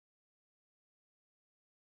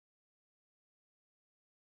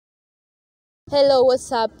Hello,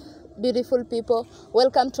 what's up, beautiful people?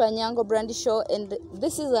 Welcome to Anyango Brandy Show, and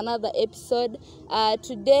this is another episode.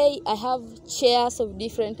 Today, I have chairs of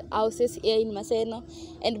different houses here in Maseno,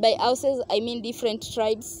 and by houses, I mean different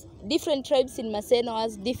tribes. Different tribes in Maseno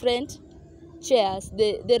has different chairs,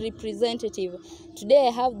 the representative. Today,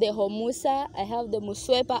 I have the Homusa, I have the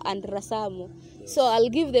Muswepa, and Rasamu. So I'll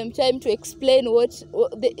give them time to explain what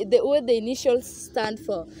the initials stand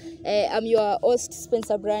for. I'm your host,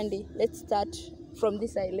 Spencer Brandy. Let's start from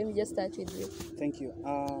this side. Let me just start with you. Thank you.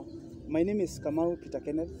 My name is Kamau Peter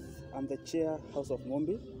Kenneth. I'm the chair, House of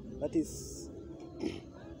Mombi. That is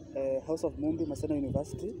House of Mombi, Maseno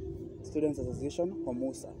University, Students Association,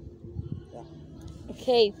 Homusa. Yeah.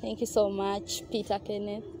 Okay, thank you so much, Peter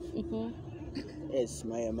Kenneth. Yes,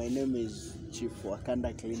 my name is Chief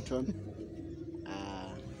Wakanda Clinton.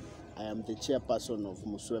 I am the chairperson of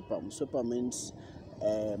Muswepa. Muswepa means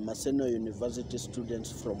Maseno University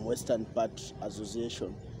Students from Western Part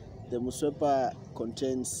Association. The Muswepa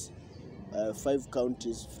contains 5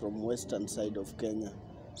 counties from western side of Kenya.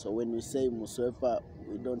 So when we say Muswepa,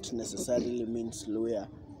 we don't necessarily mean Luhya,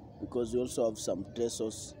 because we also have some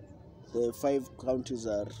Tesos. The 5 counties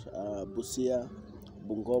are Busia,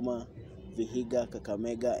 Bungoma, Vihiga,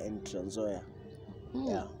 Kakamega, and Trans Nzoia.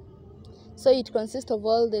 Yeah. So it consists of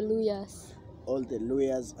all the Luhyas. All the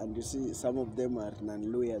Luhyas, and you see some of them are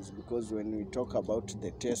non-Luhyas, because when we talk about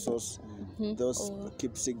the Tesos, those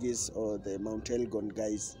Kipsigis or the Mount Elgon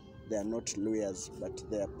guys, they are not Luhyas, but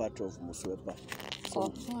they are part of Muswepa.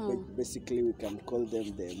 So basically we can call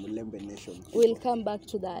them the Mulembe Nation. We'll come back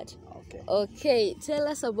to that. Okay. Okay, tell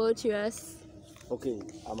us about yours. Okay,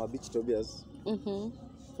 I'm a Beach Tobias.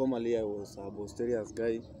 Formerly I was a Bosterias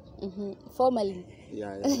guy. Formally.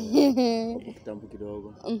 Yeah. Kitambo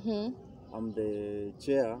kidogo. I'm the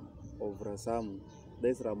chair of Rasamu.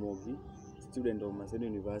 That's Ramogi, student of Maseno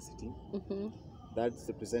University. That's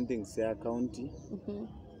representing Siaya County,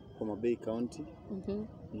 Homa Bay County,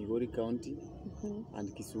 Migori County,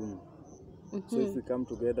 and Kisumu. So if we come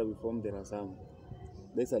together, we form the Rasamu.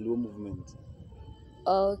 That's a Luo movement.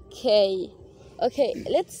 Okay,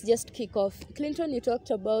 let's just kick off. Clinton, you talked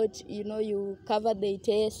about, you cover the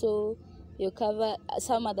Iteso, you cover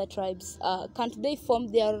some other tribes. Can't they form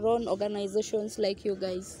their own organizations like you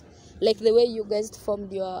guys? Like the way you guys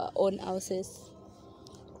formed your own houses?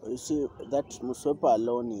 You see, that Muswepa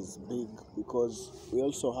alone is big, because we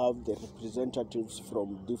also have the representatives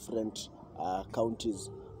from different counties,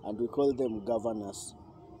 and we call them governors.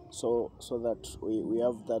 So that we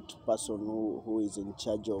have that person who is in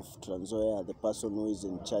charge of Trans Nzoia, the person who is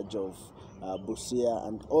in charge of Busia,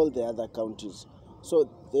 and all the other counties. So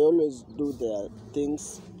they always do their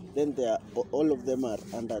things. Then all of them are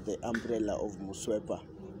under the umbrella of Muswepa.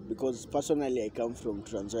 Because personally I come from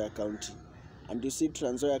Trans Nzoia County. And you see,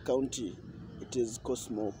 Trans Nzoia County, it is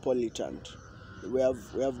cosmopolitan. We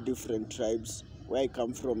have different tribes. Where I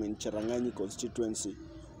come from in Cherangani constituency,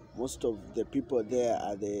 most of the people there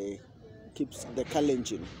are the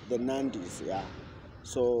Kalenjin, the Nandis, yeah.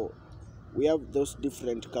 So we have those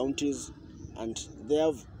different counties, and they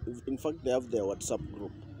have their WhatsApp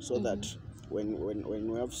group, so that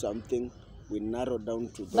when we have something, we narrow down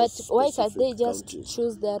to those. But why can't they just counties.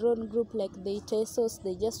 choose their own group, like the Itesos?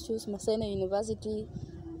 They just choose Maseno University,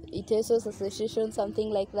 Itesos Association, something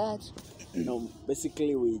like that. No,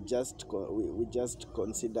 basically we just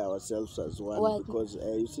consider ourselves as one. What? Because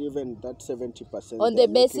you see, even that 70% On the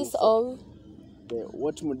basis of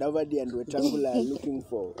what Mudavadi and Wetangula are looking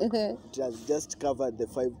for, it has just covered the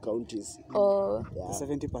 5 counties. or Yeah. The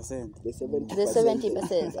 70%. The 70%. The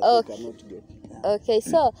 70%. that Okay. we cannot get. Okay,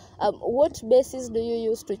 so what basis do you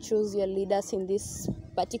use to choose your leaders in these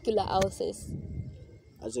particular houses?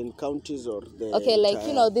 As in counties or the Okay, like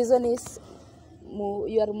entire this one is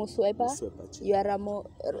you are Muswepa, Muswepa, you are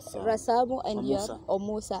Rasamu, and you are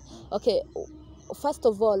Omusa. Okay, first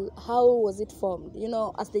of all, how was it formed?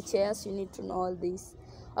 As the chairs, you need to know all this.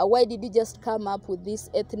 Why did you just come up with these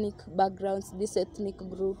ethnic backgrounds, these ethnic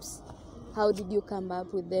groups? How did you come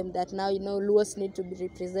up with them that now Luos need to be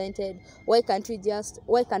represented? Why can't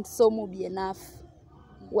Somu be enough?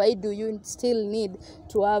 Why do you still need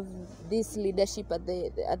to have this leadership at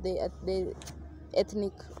the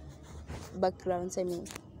ethnic backgrounds? I mean,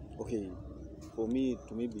 Okay, for me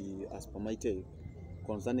to maybe as per my take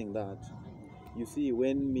concerning that, you see,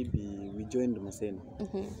 when maybe we joined Maseno,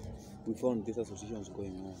 we found these associations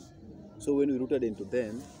going on. So when we rooted into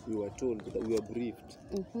them, we were told that we were briefed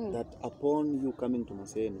that upon you coming to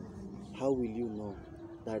Maseno, how will you know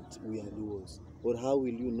that we are Luos? Or how will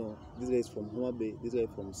you know this guy is from Homa Bay, this guy is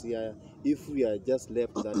from Siaya, if we are just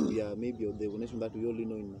left that we are maybe of the nation that we only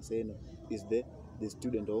know in Maseno is the the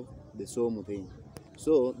student of the SOMU thing.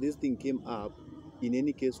 So this thing came up in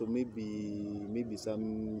any case of maybe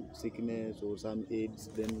some sickness or some AIDS,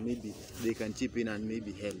 then maybe they can chip in and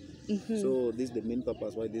maybe help. So this is the main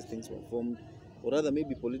purpose why these things were formed, or rather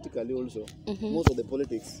maybe politically also. Most of the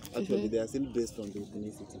politics actually they are still based on the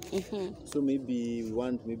ethnicity. So maybe we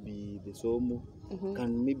want maybe the SOMU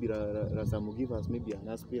can maybe Rasamu give us maybe an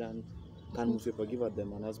aspirant. Can Muswepa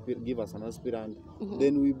give us an aspirant?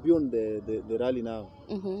 Then we be on the rally now.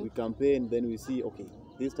 We campaign, then we see, okay,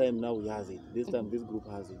 this time now we has it. This time this group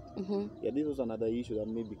has it. Yeah, this was another issue that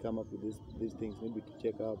maybe come up with these things, maybe to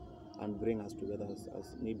check up and bring us together as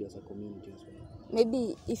maybe as a community as well.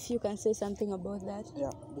 Maybe if you can say something about that.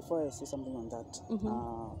 Yeah, before I say something on that,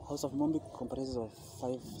 House of Mombi comprises of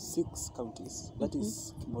 6 counties. That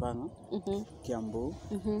is Murang'a, Kiambu,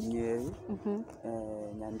 Nyeri,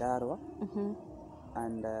 Nyandarua,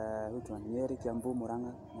 and which one? Nyeri, Kiambu,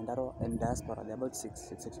 Murang'a, Nyandarua, and Diaspora. There are about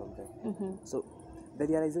six of them. So the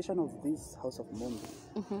realization of this House of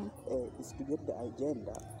Mombi is to get the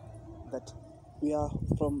agenda that we are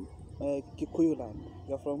from Kikuyu land,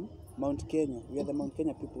 we are from Mount Kenya, we are the Mount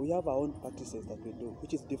Kenya people. We have our own practices that we do,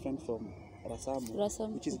 which is different from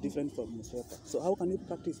Rasamu. Which is different from Muswepa. So how can we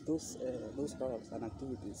practice those roles and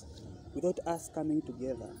activities without us coming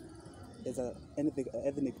together as an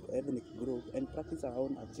ethnic group and practice our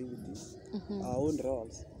own activities, our own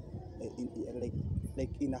roles, like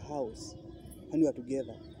in a house when we are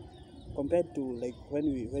together, compared to like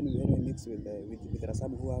when we mix with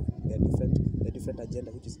Rasamu, who have a different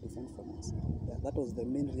agenda which is different from us. Yeah, that was the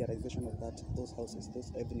main realization of those houses,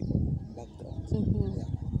 those ethnic backgrounds. Yeah.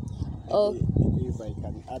 Maybe if I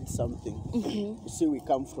can add something. You see, we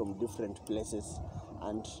come from different places,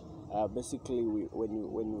 and basically when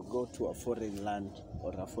you go to a foreign land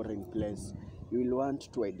or a foreign place, you will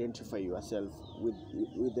want to identify yourself with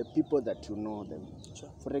the people that you know them.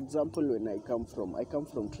 Sure. For example, when I come from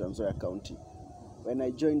Trans Nzoia County. When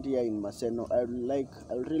I joined here in Maseno, I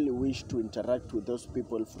really wish to interact with those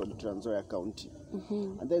people from Trans Nzoia County.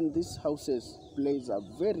 And then these houses plays a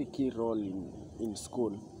very key role in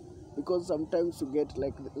school, because sometimes you get,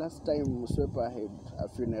 like last time Muswepa had a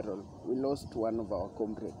funeral, we lost one of our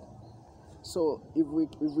comrades. So if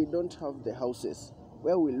we don't have the houses,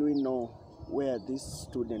 where will we know where this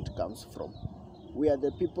student comes from? We are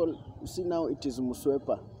the people. You see, now it is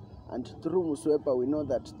Muswepa. And through Muswepa, we know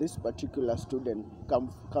that this particular student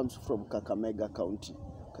comes from Kakamega County.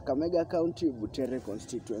 Kakamega County, Butere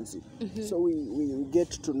constituency. So we get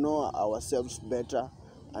to know ourselves better,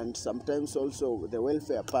 and sometimes also the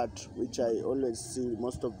welfare part, which I always see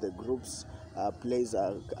most of the groups plays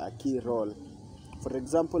a key role. For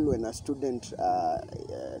example, when a student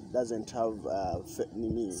doesn't have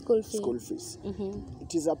school fees,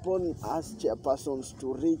 it is upon us chairpersons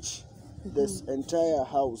to reach this entire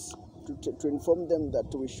house to inform them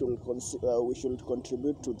that we should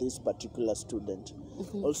contribute to this particular student.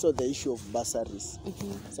 Also, the issue of bursaries.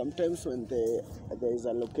 Sometimes when there is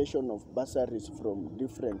allocation of bursaries from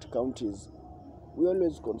different counties, we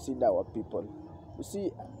always consider our people. You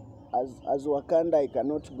see, as Wakanda, I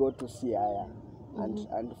cannot go to Siaya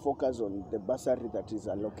and focus on the bursary that is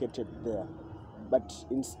allocated there, but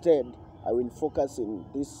instead I will focus in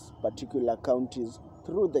these particular counties.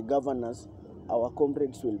 Through the governors, our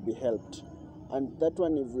comrades will be helped. And that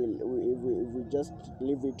one, if we just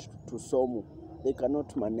leave it to SOMU, they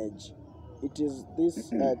cannot manage. It is this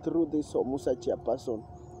through this Omusa chairperson,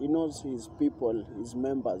 he knows his people, his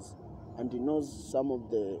members, and he knows some of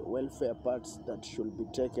the welfare parts that should be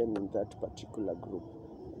taken in that particular group.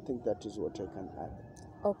 I think that is what I can add.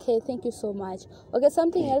 Okay, thank you so much. Okay,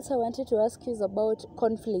 something else I wanted to ask you is about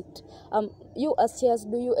conflict. You as chairs,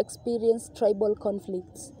 do you experience tribal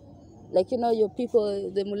conflicts? Like, you know, your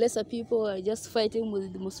people, the Mulesa people are just fighting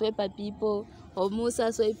with the Muswepa people, or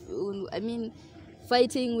Musa, so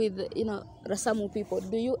fighting with, Rasamu people.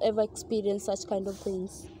 Do you ever experience such kind of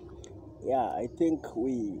things? Yeah, I think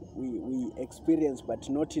we experience, but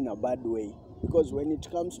not in a bad way. Because when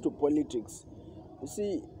it comes to politics, you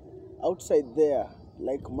see, outside there,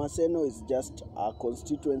 like Maseno is just a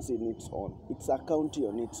constituency in its own. It's a county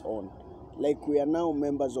on its own. Like, we are now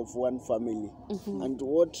members of one family. And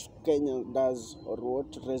what Kenya does, or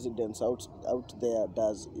what residents out there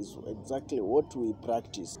does, is exactly what we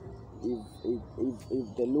practice.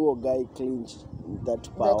 If the Luo guy clinched that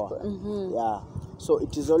power, yeah. So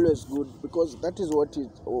it is always good, because that is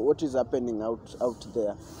what is happening out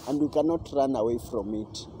there, and we cannot run away from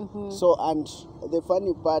it. So, and the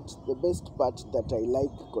funny part, the best part that I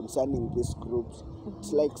like concerning these groups,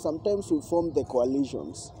 it's like sometimes we form the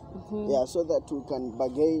coalitions, yeah, so that we can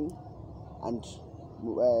bargain and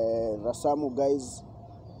Rasamu guys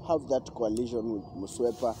have that coalition with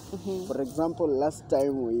Muswepa. For example, last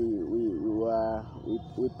time we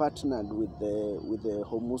partnered with the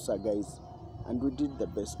Homusa guys, and we did the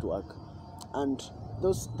best work. And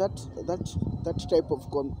that type of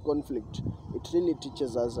conflict, it really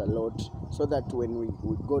teaches us a lot, so that when we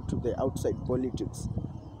go to the outside politics,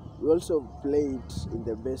 we also play it in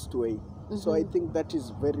the best way. So I think that is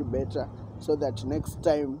very better, so that next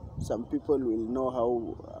time some people will know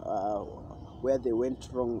how where they went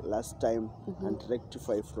wrong last time and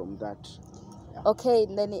rectify from that. Okay,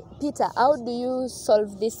 then Peter, how do you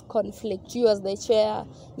solve this conflict? You as the chair,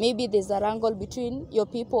 maybe there's a wrangle between your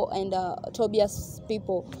people and Tobias'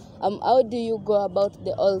 people. How do you go about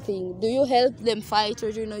the whole thing? Do you help them fight,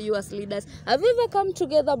 or you as leaders? Have you ever come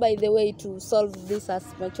together, by the way, to solve this as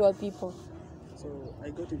mature people? So I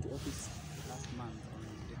got into office last month on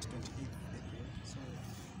the 28th April. So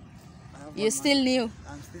I have You're still new.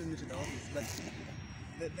 I'm still new to the office, but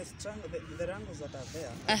the wrangles that are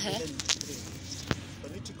there are divided into three: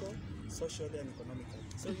 political, social, and economical.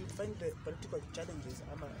 So you find the political challenges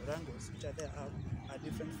and wrangles which are there are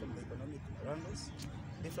different from the economic wrangles,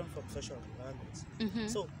 different from social wrangles.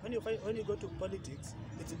 So when you go to politics,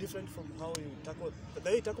 it's different from how you tackle the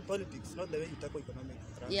way you tackle politics, not the way you tackle economic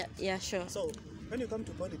wrangles. Yeah, sure. So when you come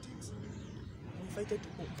to politics, we fight it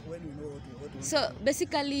when we know what we So want.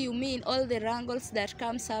 basically, you mean all the wrangles that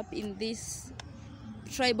comes up in this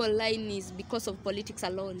tribal line is because of politics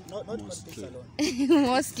alone? Not politics alone.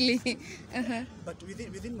 Mostly. But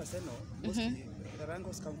within Maseno, mostly the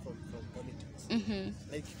wrangles come from politics.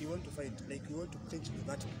 Like you want to fight, like you want to clinch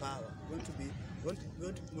that power. We want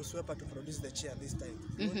Muswepa to produce the chair this time.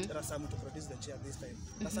 We want Rasamu to produce the chair this time.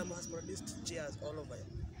 Rasamu has produced chairs all over.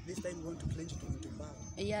 This time we want to clinch it into power.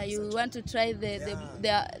 Yeah, you want to try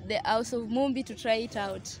the House of Mumbi to try it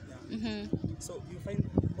out. Yeah. So you find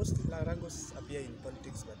most wrangles appear in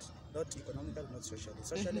politics, but not economical, not socially.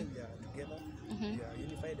 Socially, we are together. We are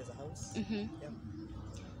unified as a house. Yeah.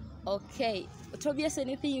 Okay, Tobias,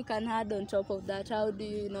 anything you can add on top of that? How do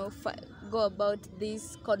you go about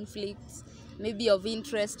these conflicts, maybe of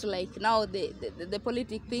interest? Like now, the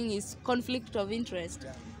politic thing is conflict of interest.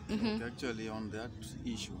 Yeah. Okay, actually, on that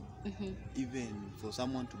issue, even for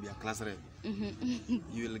someone to be a class rep,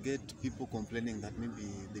 you will get people complaining that maybe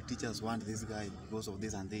the teachers want this guy because of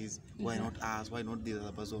this and this. Why not us? Why not this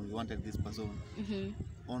other person? We wanted this person.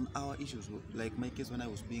 On our issues, like my case when I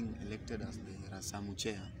was being elected as the Rasamu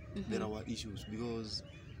chair, there are issues because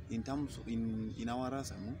in terms in our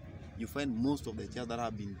Rasamu, you find most of the chairs that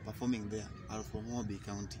have been performing there are from Homa Bay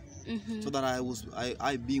County. So that I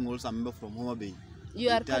being also a member from Homa Bay. You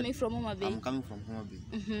are coming from Homa Bay? I'm coming from Homa Bay.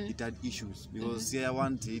 It had issues because here I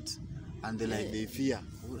want it, and they fear,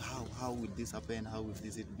 how would this happen? How would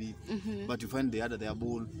this it be? But you find they had their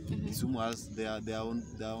ball. Kisumu has their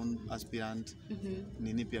own aspirant.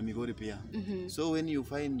 Nini pia Migori pia. So when you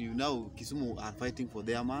find now Kisumu are fighting for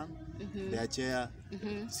their man, their chair.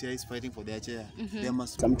 Sia is fighting for their chair. There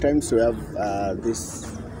must sometimes we have this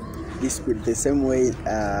dispute the same way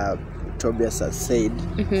Tobias has said.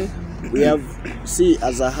 We have,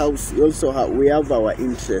 as a house, we have our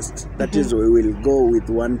interest. That is, we will go with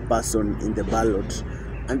one person in the ballot,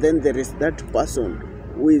 and then there is that person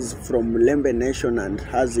who is from Lembe Nation and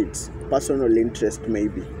has its personal interest,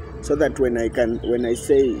 maybe. So that when I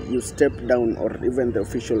say you step down, or even the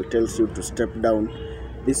official tells you to step down,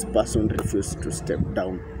 this person refuses to step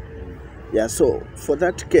down. Yeah. So for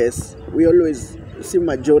that case, we always see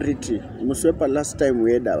majority. Muswepa last time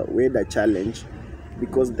we had a challenge,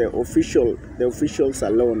 because the officials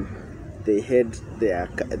alone, they had their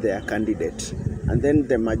candidate, and then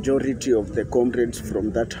the majority of the comrades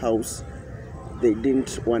from that house, they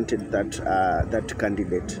didn't wanted that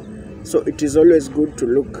candidate. So it is always good to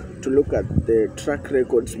look at the track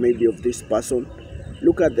records maybe of this person,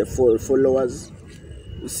 look at the followers.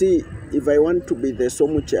 See, if I want to be the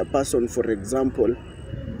Somu chairperson, for example,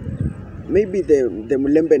 maybe the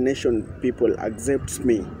Mulembe Nation people accepts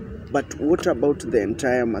me. But what about the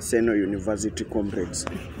entire Maseno University comrades?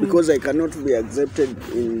 Because I cannot be accepted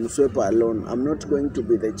in Muswepa alone. I'm not going to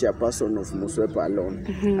be the chairperson of Muswepa alone.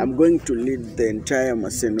 I'm going to lead the entire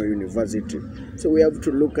Maseno University. So we have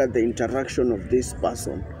to look at the interaction of this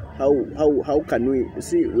person. How can we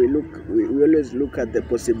see? We always look at the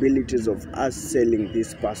possibilities of us selling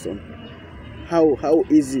this person. How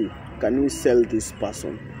easy can we sell this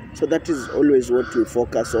person? So that is always what we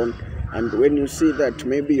focus on. And when you see that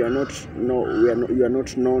maybe you are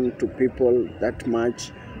not known to people that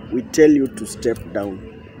much, we tell you to step down.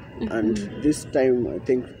 And this time, I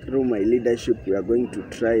think through my leadership, we are going to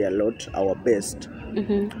try our best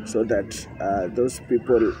so that those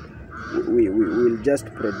people we will just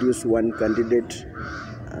produce one candidate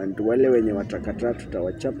and wale wenye watakataa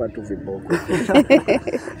tutawachapa tu viboko.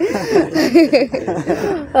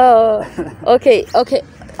 Oh, okay.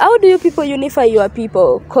 How do you people unify your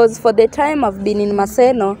people? Because for the time I've been in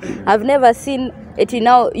Maseno, I've never seen it.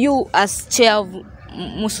 Now you as chair of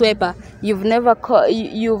Muswepa, you've never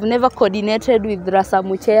coordinated with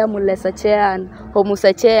Rasamu chair, Mulesa chair, and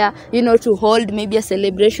Homusa chair, to hold maybe a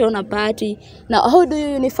celebration, a party. Now, how do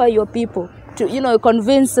you unify your people to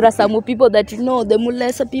convince Rasamu people that the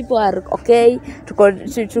Mulesa people are okay,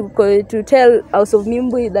 to tell House of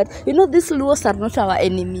Mimbui that these Luos are not our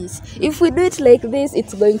enemies. If we do it like this,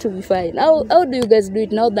 it's going to be fine. How do you guys do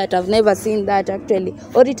it now that I've never seen that actually,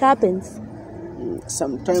 or it happens?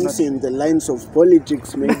 Sometimes in the lines of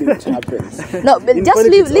politics, maybe it happens. No, but just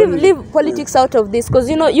leave politics out of this, because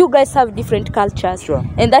you guys have different cultures. Sure.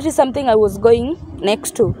 And that is something I was going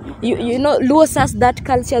next to. Luos has that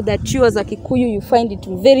culture that you as a Kikuyu, you find it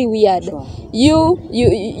very weird. Sure.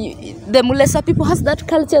 The Mulesa people has that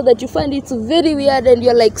culture that you find it's very weird, and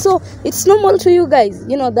you're like, so it's normal to you guys.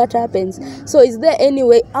 That happens. So is there any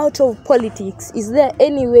way out of politics? Is there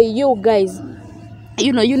any way you guys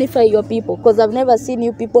unify your people? Because I've never seen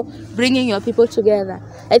you people bringing your people together.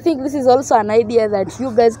 I think this is also an idea that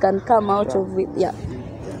you guys can come out of it. Yeah.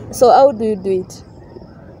 So how do you do it?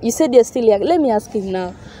 You said you're still young. Let me ask him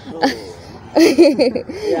now.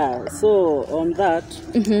 Yeah, so on that,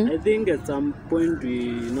 I think at some point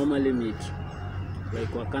we normally meet. Like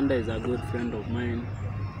Wakanda is a good friend of mine.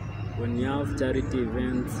 When you have charity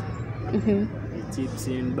events, he chips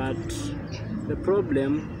in. But the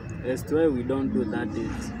problem as to why we don't do that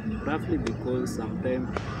is roughly because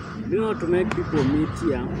sometimes, to make people meet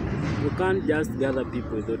here, you can't just gather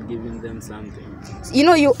people without giving them something.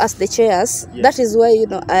 You as the chairs, that is why,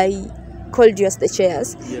 I called you as the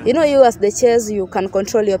chairs. Yeah. You as the chairs, you can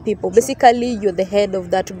control your people. Basically, you're the head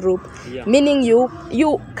of that group. Yeah. Meaning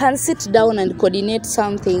you can sit down and coordinate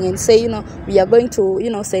something and say, we are going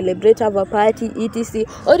to, celebrate, have a party, etc.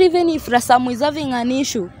 Or even if Rasamu is having an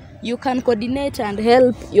issue, you can coordinate and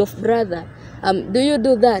help your brother. Do you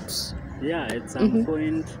do that? Yeah, at some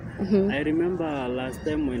point. I remember last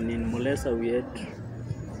time when in Mulesa we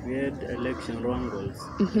had election wrangles.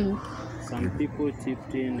 Some people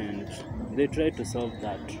chipped in and they tried to solve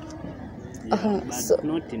that. Yeah, but so,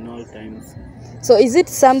 not in all times. So is it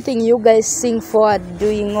something you guys sing forward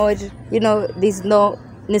doing, or there's no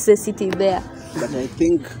necessity there? But I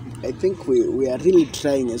think we are really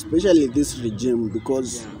trying, especially this regime,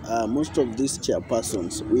 because most of these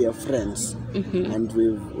chairpersons, we are friends, and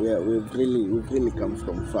we've really come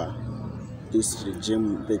from far. This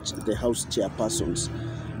regime, the house chairpersons,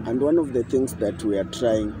 and one of the things that we are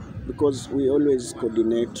trying, because we always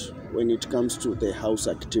coordinate when it comes to the house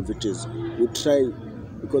activities, we try.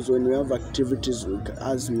 Because when we have activities,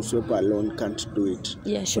 as Muswepa alone can't do it.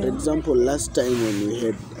 Yeah, sure. For example, last time when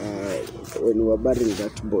we were burying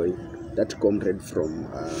that boy, that comrade from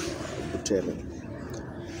Butere,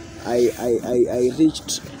 I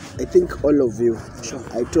reached, I think all of you. Sure.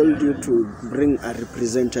 I told you to bring a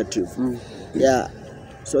representative. Yeah,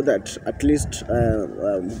 so that at least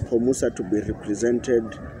Homusa to be represented,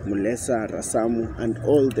 Mulesa, Rasamu, and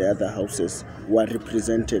all the other houses were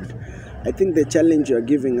represented. I think the challenge you are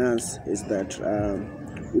giving us is that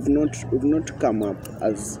we've not come up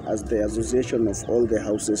as the association of all the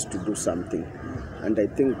houses to do something, and I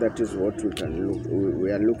think that is what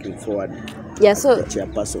we are looking forward. Yeah, so the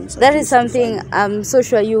chairpersons. That is something I'm so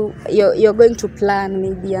sure you're going to plan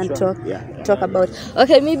maybe and talk about.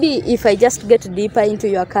 Okay, maybe if I just get deeper into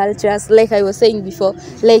your cultures, like I was saying before,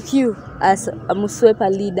 like you as a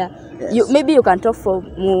Muswepa leader, yes. Maybe you can talk for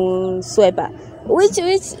Muswepa. Which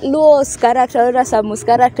Luo's character or Rasamu's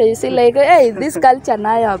character, you say like, hey, this culture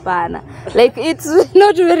nayo hapana. Like it's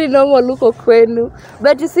not very normal luko kwenu.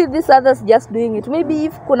 But you see these others just doing it. Maybe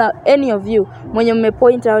if kuna any of you mwenye me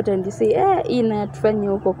point out and you say, ina tufanye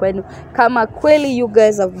huko kwenu. Kama kweli you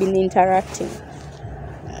guys have been interacting.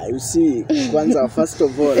 You see, Kwanza, first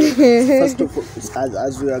of all,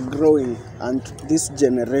 as we are growing and this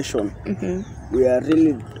generation, we are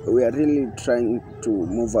really trying to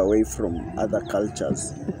move away from other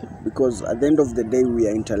cultures, because at the end of the day we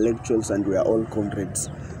are intellectuals and we are all comrades.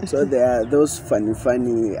 So there are those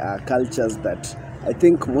funny cultures that I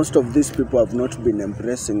think most of these people have not been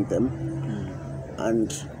embracing them,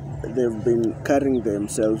 and they've been carrying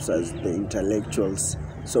themselves as the intellectuals.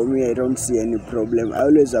 So me, I don't see any problem. I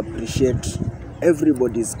always appreciate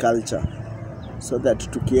everybody's culture. So that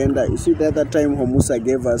tukienda, you see the other time Homusa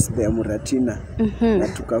gave us the Muratina, na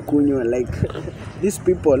tukakunywa, like these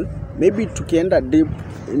people, maybe tukienda deep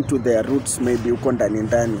into their roots, maybe huko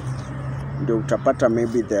ndani ndio utapata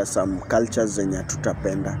maybe there are some cultures zenye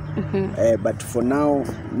tutapenda. But for now,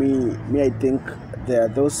 me I think there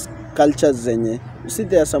are those cultures zenye, you see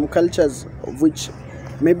there are some cultures of which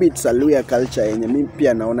maybe it's a Luya culture yenye mi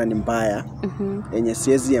pia naona ni mbaya, yenye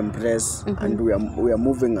siezi embrace, and we are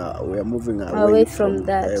moving away from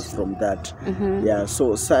that. Yeah,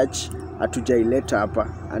 so such hatujaileta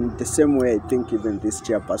hapa, and the same way I think even this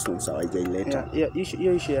chairpersons hawajaileta. Hiyo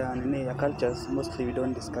issue ya cultures, mostly we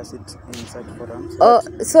don't discuss it inside forums.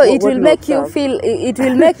 So it will make you feel, it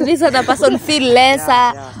will make this other person feel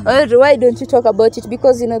lesser. Or why don't you talk about it?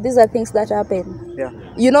 Because these are things that happen.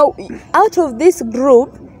 Out of this group,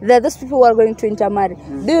 there are those people who are going to intermarry.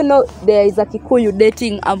 Do you know there is a Kikuyu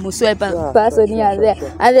dating a Muswepa person here and there?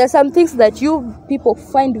 Sure. And there are some things that you people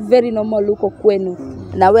find very normal huko kwenu.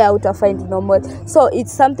 Na we out find normal. So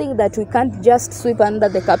it's something that we can't just sweep under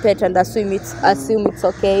the carpet and assume it's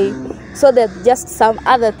okay. So there are just some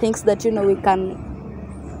other things that we can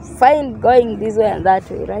find going this way and that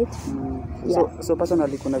way, right? Yeah. So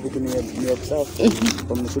personally, kuna vitu ni observe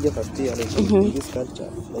from nikuja first year in this culture,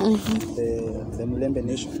 like the Mulembe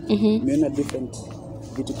nation. Meona different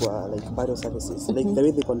vitu kwa like burial services. Like the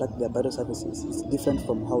way they conduct their burial services is different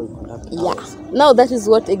from how we conduct ours. Now that is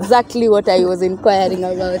exactly what I was inquiring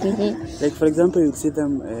about. Like for example, you see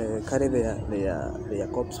them carry their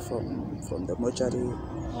corpse from the mortuary.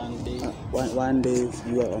 One day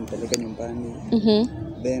you are wampeleka nyumbani.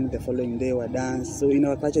 Then the following day we dance. So in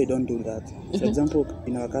our culture, we don't do that. For example,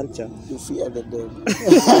 in our culture, You fear the dead.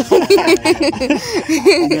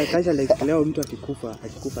 in our culture, like leo mtu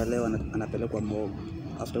akikufa leo anapelekwa morgue.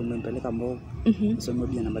 After umempeleka morgue, so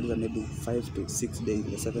maybe anamaliza maybe 5 to 6 days,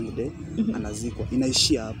 the 7th day, anazikwa.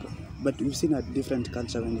 Inaishia hapo. But we've seen a different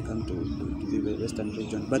culture when it comes to the Western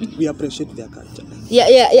region. But we appreciate their culture.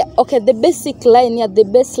 Yeah. Okay, the basic line, the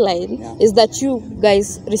baseline is that you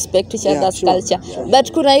guys respect each other's culture.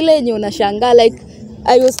 But kuna ile yenye unashanga, like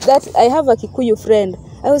I have a Kikuyu friend.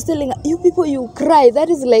 I was telling her, you people, you cry. That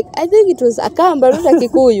is like, I think it was a Kamba, not a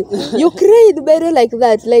Kikuyu. You cried better like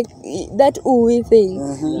that, that ooey thing.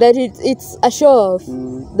 That it's a show off.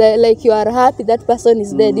 That like you are happy that person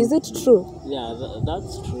is dead. Is it true? Yeah,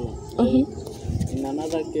 that's true. Like, in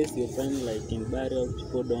another case, you find like in burial,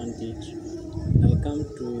 people don't eat. When I come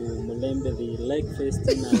to Mulembe, they like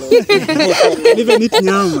feasting a lot. Even eat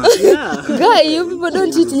nyama. Yeah. Guy, you people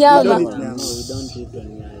don't eat nyama. No, we don't eat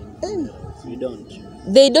nyama. We don't.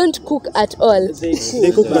 They don't cook at all.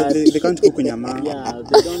 They cook, but they can't cook nyama. Yeah,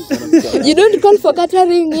 they don't. You don't call for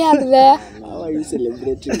catering here and there. How are you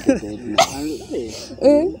celebrating the dead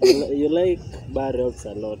now? You like burials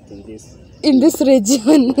a lot in this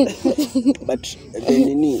region. But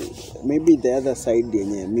then maybe the other side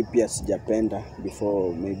yenye mi pia sijapenda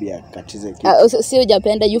before maybe akatize kitu. Sio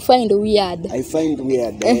japenda, you find weird. I find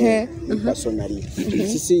weird personally.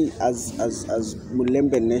 See, as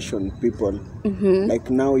Mulembe nation people, like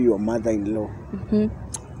now your mother-in-law.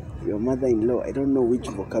 Your mother-in-law, I don't know which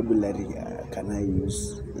vocabulary can I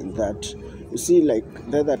use in that. You see, like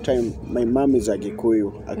the other time, my mom is a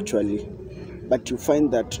Gikuyu actually. But you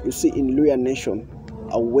find that, you see, in Luya nation,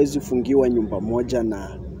 hauwezi fungiwa nyumba moja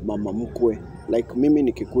na mama mkwe. Like mimi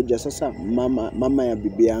nikikuja sasa mama ya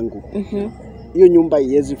bibi yangu. Hiyo nyumba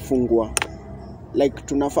haiwezi fungwa. Like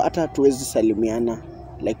tunafaa hata hatuwezi salimiana.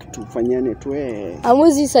 Like tufanyane tuwe.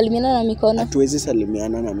 Hamwezi salimiana na mikono. Hatuwezi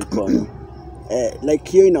salimiana na mikono.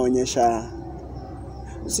 Like hiyo inaonyesha,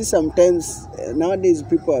 see sometimes nowadays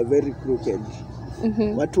people are very crooked.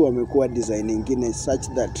 Watu wamekuwa design nyingine such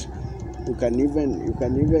that you can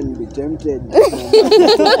even be tempted.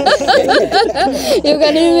 You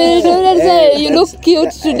can even say you look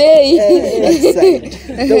cute today.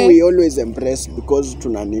 So we always embrace because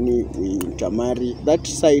tuna nini, we intermarry. That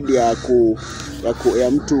side ya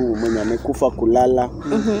mtu mwenye amekufa kulala,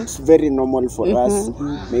 it's very normal for us.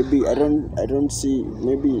 Maybe I don't see,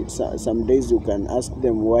 maybe some days you can ask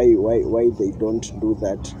them why they don't do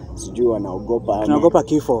that. Sijui wanaogopa ama tunaogopa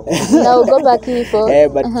kifo. Naogopa kifo.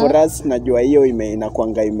 But for us najua hiyo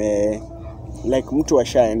inakuanga like mtu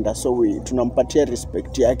ashaenda, so tunampatia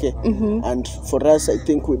respect yake. And for us I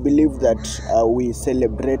think we believe that we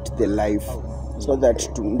celebrate the life, so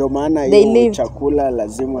that ndo maana hiyo chakula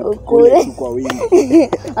lazima tukule kwa wingi.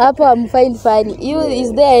 Hapo I'm find funny.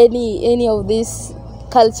 Is there any of this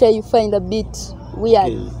culture you find a bit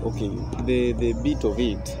weird? Okay. The bit of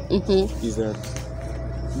it is that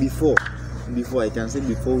before I can say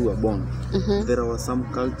before we were born, there were some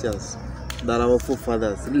cultures that our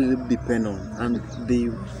forefathers really depend on, and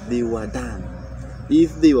they were done.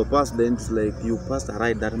 if they were passed, then it's like you passed a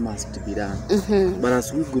right that must be done. But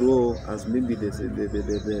as we grow, as maybe the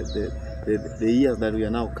years that we are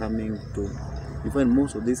now coming to, you find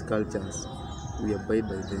most of these cultures we abide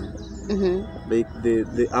by them. Like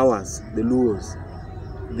the hours, the laws,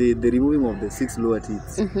 the removing of the 6 lower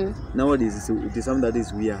teeth. Nowadays it is something that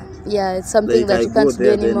is weird. Yeah, it's something like that I you can't do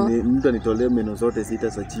anymore.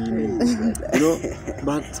 You know,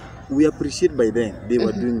 but we appreciate by them they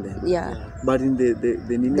were doing them. Yeah. But in the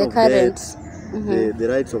meaning The of current. death, the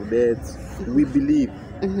rights of death, we believe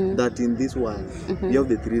that in this world we have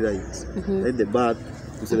the 3 rights. Right? The birth,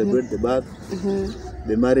 to celebrate the birth,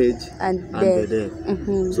 the marriage, and the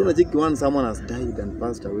death. So I think when someone has died and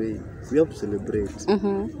passed away, we have to celebrate.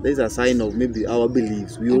 That is a sign of maybe our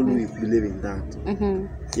beliefs. We always believe in that.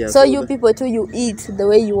 Yeah, so you people too, you eat the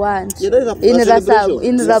way you want. Yeah, that is in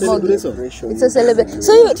celebration. Ramogi. It's a celebration.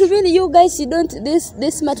 So you, to me, you guys, you don't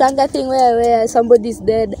this matanga thing where somebody's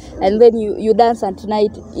dead and then you dance at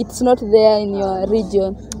night. It's not there in your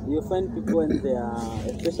region. You find people when they are,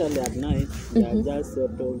 especially at night, they are just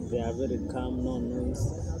settled, they are very calm, no noise.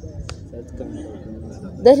 That kind of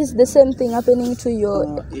thing. That is the same thing happening to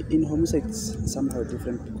your... in Homusa it's somehow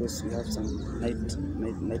different because we have some night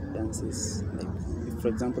dances. Like, for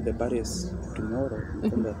example, the barriers tomorrow,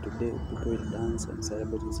 from that today, people will dance and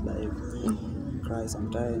celebrate his life, cry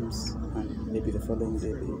sometimes, and maybe the following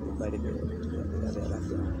day they bury the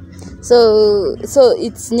loved one. So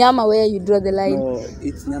it's Nyama where you draw the line? No,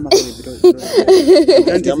 it's Nyama where you draw the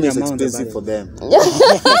line. Nyama is expensive for them.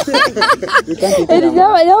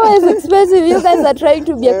 Nyama is expensive. You guys are trying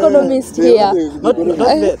to be economists here. Not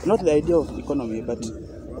the idea of economy, but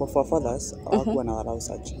for fathers, hawakuwa na allow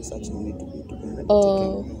such need to be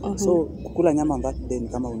taken. So kukula nyama on that day ni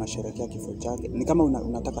kama unasherehekea kifo chake, ni kama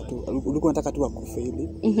ulikuwa unataka tu akufe ili.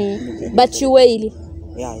 But you wail.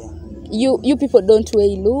 Yeah. You people don't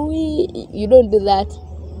wail. You don't do that.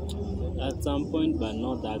 At some point, but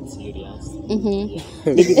not that serious.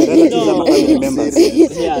 Maybe the relatives are family members.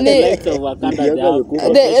 Yeah, the likes of Wakanda,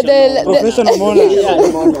 the professional mourners.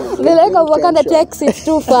 The like of Wakanda takes it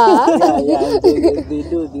too far. They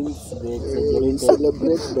do things. They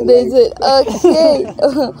celebrate the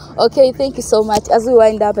life. Okay, thank you so much. As we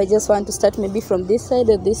wind up, I just want to start maybe from this side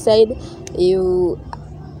or this side. You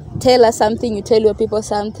tell us something, you tell your people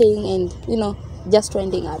something, and just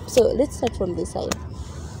winding up. So let's start from this side.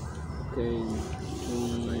 Okay,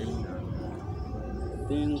 I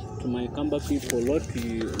think to my Kamba people, what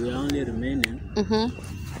we are only remaining,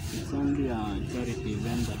 it's only a charity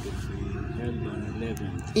event that will be held on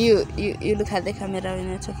 11th. You look at the camera when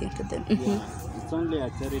you're talking to them. Yeah, it's only a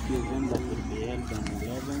charity event that will be held on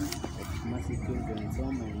 11th at Mercy Children's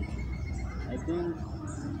Home, and I think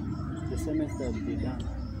the semester will be done,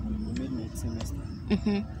 the midnight semester.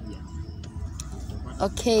 Yeah.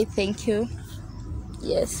 Okay, thank you.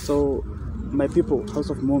 Yes. So, my people, House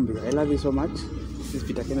of Mombi, I love you so much. This is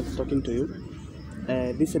Peter Kenneth talking to you.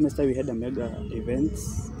 This semester we had a mega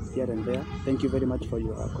events here and there. Thank you very much for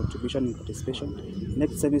your contribution and participation.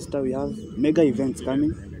 Next semester we have mega events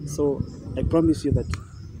coming. So, I promise you that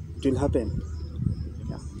it will happen.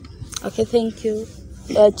 Yeah. Okay, thank you.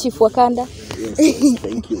 Chief Wakanda. Yes,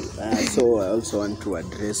 thank you. So I also want to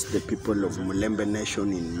address the people of Mulembe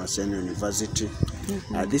Nation in Maseno University.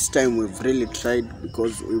 This time we've really tried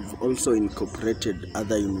because we've also incorporated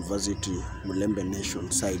other university Mulembe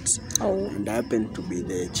Nation sites. And I happen to be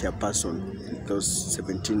the chairperson in those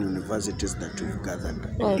 17 universities that we've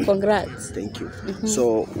gathered. Oh, congrats. Thank you.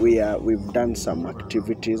 So we've done some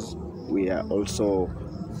activities. We are also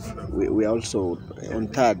on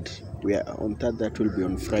third. We are on third, that will be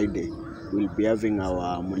on Friday. We'll be having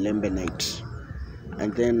our Mulembe night.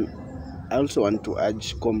 And then I also want to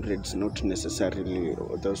urge comrades, not necessarily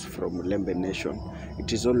those from Mulembe Nation.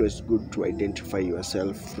 It is always good to identify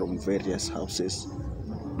yourself from various houses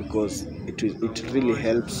because it really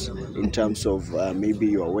helps in terms of maybe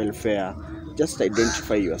your welfare. Just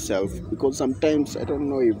identify yourself because sometimes, I don't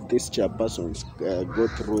know if these chairpersons go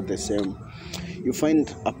through the same. You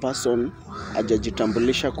find a person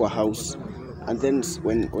hajajitambulisha kwa house, and then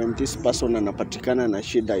when this person anapatikana na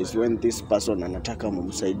shida is when this person anataka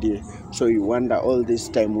mumsaidie. So you wonder all this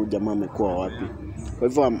time huyu jamaa amekuwa wapi. Kwa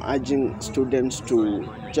hivyo I'm urging students to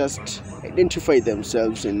just identify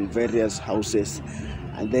themselves in various houses,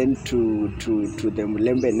 and then to the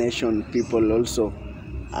Mulembe Nation people also.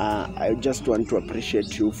 I just want to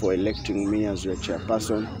appreciate you for electing me as your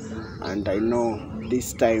chairperson, and I know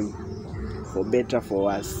this time for better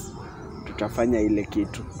for us tutafanya ile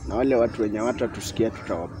kitu, na wale watu wenye watatusikia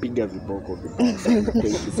tutawapiga viboko vibaya.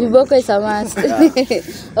 Viboko is a must.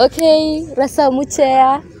 Okay, Rasa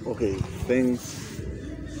Muchea. Okay, thanks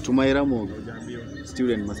To my Ramog,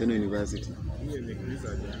 student Maseno University,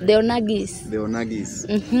 The Onagis. the Onagis,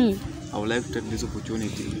 I would like to take this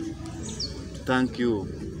opportunity to thank you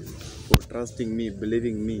for trusting me,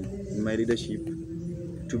 believing me in my leadership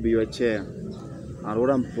to be your chair. And what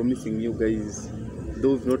I'm promising you guys,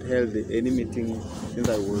 though we've not held any meeting since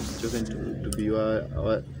I was chosen to be your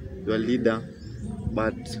leader,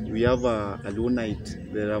 but we have a night,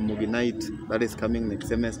 the Ramogi night that is coming next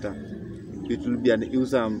semester. It will be an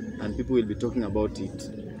awesome and people will be talking about it.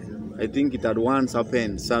 I think it had once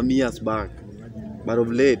happened some years back, but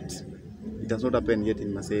of late, it has not happened yet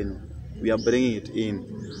in Maseno. We are bringing it in.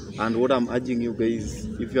 And what I'm urging you guys,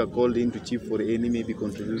 if you are called in to chip for any maybe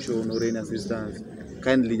contribution or any assistance,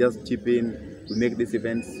 kindly just chip in. We make these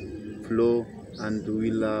events flow and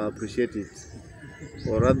we'll appreciate it.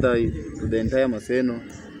 Or rather, to the entire Maseno,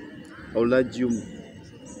 I would urge you,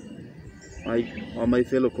 my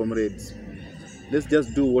fellow comrades, let's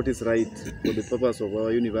just do what is right for the purpose of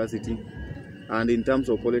our university. And in terms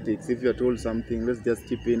of politics, if you are told something, let's just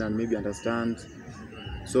chip in and maybe understand.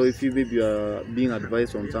 So if you maybe are being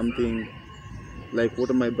advised on something, like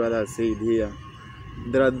what my brother said here,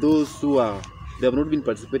 there are those who they have not been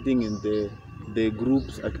participating in the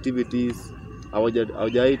groups activities.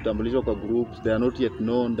 Hawajai tambulishwa kwa groups, they are not yet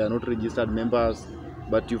known, they are not registered members,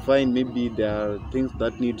 but you find maybe there are things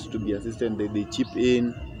that needs to be assisted, they chip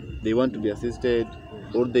in, they want to be assisted,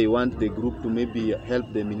 or they want the group to maybe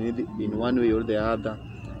help them in one way or the other.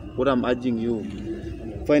 What I'm urging you,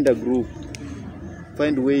 find a group,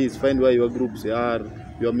 find ways, find where your groups are,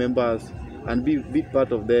 your members, and be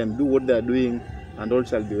part of them, do what they are doing, and all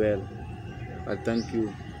shall be well. I thank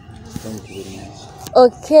you. Thank you very much.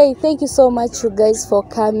 Okay, thank you so much, you guys, for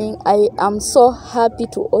coming. I am so happy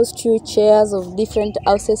to host you, chairs of different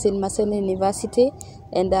houses in Maseno University,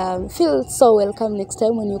 and feel so welcome next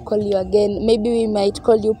time when you call you again. Maybe we might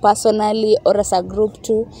call you personally or as a group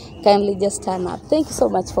too. Kindly just turn up. Thank you so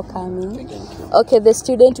much for coming. Thank you. Okay, the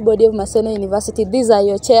student body of Maseno University, these are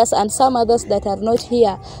your chairs, and some others that are not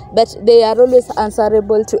here, but they are always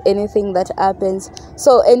answerable to anything that happens.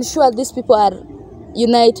 So ensure these people are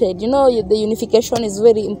united. You know, the unification is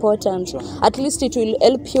very important. Sure. At least it will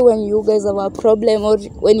help you when you guys have a problem or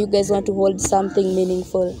when you guys want to hold something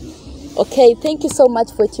meaningful. Okay, thank you so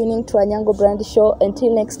much for tuning to Anyango Brand Show.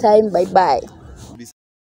 Until next time, bye bye.